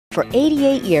For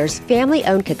 88 years,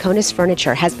 family-owned Coconis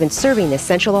Furniture has been serving the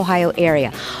Central Ohio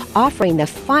area, offering the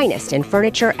finest in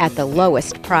furniture at the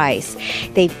lowest price.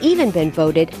 They've even been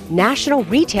voted National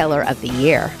Retailer of the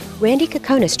Year. Randy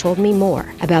Coconis told me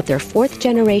more about their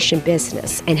fourth-generation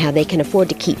business and how they can afford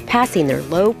to keep passing their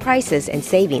low prices and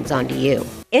savings on to you.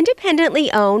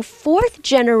 Independently owned,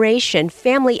 fourth-generation,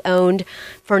 family-owned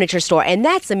furniture store. And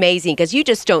that's amazing because you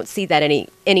just don't see that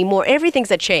anymore.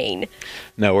 Everything's a chain.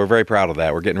 No, we're very proud of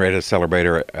that. We're getting ready to celebrate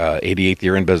our 88th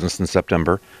year in business in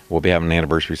September. We'll be having an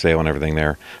anniversary sale and everything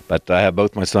there. But I have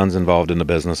both my sons involved in the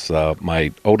business.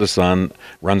 My oldest son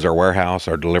runs our warehouse,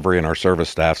 our delivery, and our service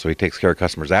staff, so he takes care of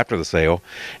customers after the sale.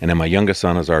 And then my youngest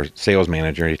son is our sales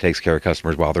manager. He takes care of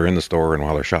customers while they're in the store and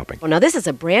while they're shopping. Well, now this is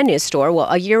a brand new store,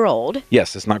 a year old.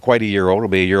 Yes, it's not quite a year old. It'll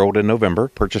be a year old in November.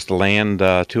 Purchased the land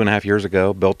 2.5 years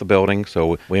ago, built the building,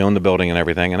 so we own the building and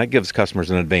everything. And that gives customers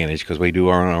an advantage because we do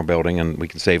own our building and we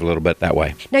can save a little bit that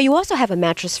way. Now, you also have a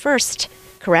Mattress First,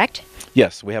 correct?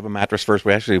 Yes, we have a Mattress First.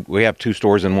 We have two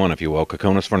stores in one, if you will,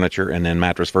 Coconis Furniture and then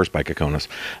Mattress First by Coconis.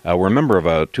 We're a member of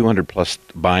a 200-plus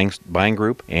buying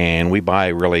group, and we buy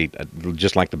really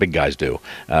just like the big guys do.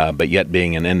 But yet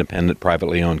being an independent,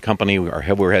 privately owned company, our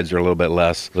overheads are a little bit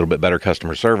less, a little bit better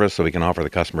customer service, so we can offer the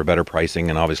customer better pricing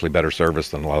and obviously better service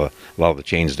than a lot of the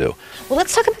chains do. Well,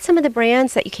 let's talk about some of the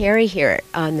brands that you carry here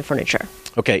on the furniture.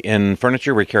 Okay, in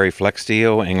furniture, we carry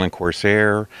Flexsteel, England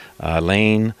Corsair,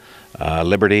 Lane,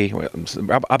 Liberty,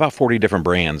 about 40 different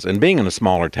brands. And being in a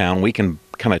smaller town, we can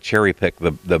kind of cherry pick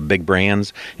the big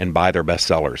brands and buy their best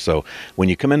sellers. So when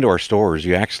you come into our stores,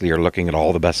 you actually are looking at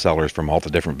all the best sellers from all the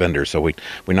different vendors. So we're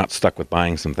not stuck with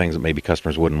buying some things that maybe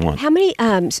customers wouldn't want. How many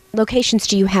locations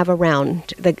do you have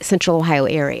around the Central Ohio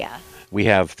area? We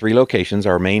have 3 locations.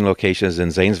 Our main location is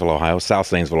in Zanesville, Ohio, South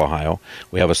Zanesville, Ohio.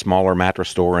 We have a smaller mattress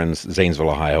store in Zanesville,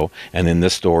 Ohio, and then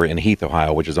this store in Heath,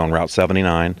 Ohio, which is on Route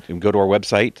 79. You can go to our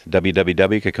website,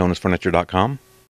 www.coconisfurniture.com.